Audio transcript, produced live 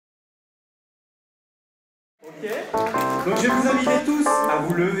Ok. Donc je vais vous inviter tous à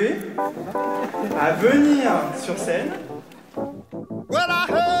vous lever, à venir sur scène. Well, I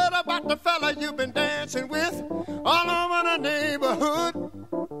heard about the fella you've been dancing with all over the neighborhood.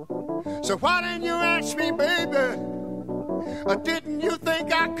 So why didn't you ask me, baby? Or didn't you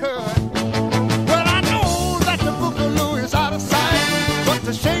think I could? Well, I know that the boogaloo is out of sight, but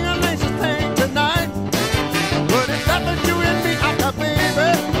the shing-a-ling's a thing.